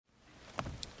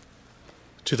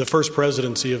To the First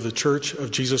Presidency of the Church of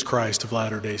Jesus Christ of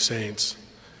Latter-day Saints.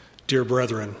 Dear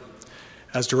brethren,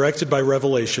 as directed by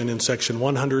Revelation in section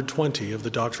 120 of the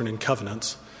Doctrine and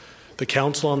Covenants, the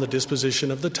Council on the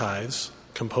Disposition of the Tithes,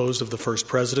 composed of the First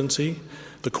Presidency,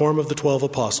 the Quorum of the 12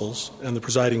 Apostles, and the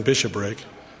presiding bishopric,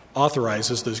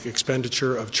 authorizes the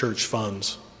expenditure of church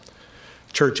funds.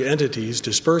 Church entities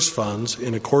disperse funds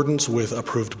in accordance with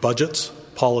approved budgets,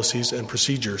 policies, and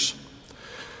procedures.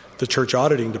 The Church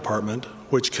Auditing Department,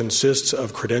 which consists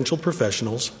of credentialed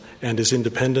professionals and is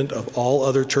independent of all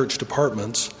other church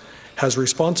departments, has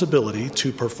responsibility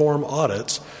to perform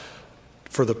audits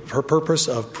for the purpose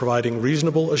of providing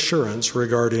reasonable assurance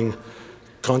regarding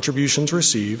contributions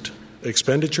received,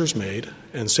 expenditures made,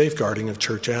 and safeguarding of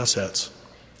church assets.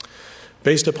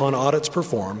 Based upon audits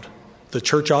performed, the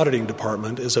Church Auditing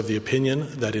Department is of the opinion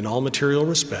that in all material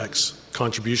respects,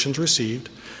 contributions received,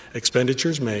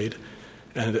 expenditures made,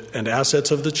 and assets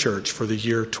of the church for the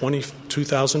year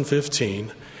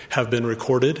 2015 have been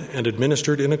recorded and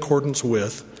administered in accordance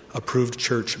with approved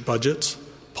church budgets,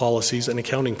 policies, and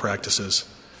accounting practices.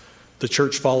 The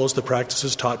church follows the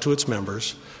practices taught to its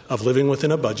members of living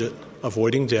within a budget,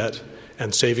 avoiding debt,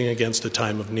 and saving against a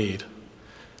time of need.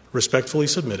 Respectfully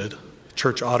submitted,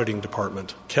 Church Auditing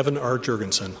Department, Kevin R.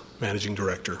 Jurgensen, Managing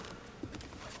Director.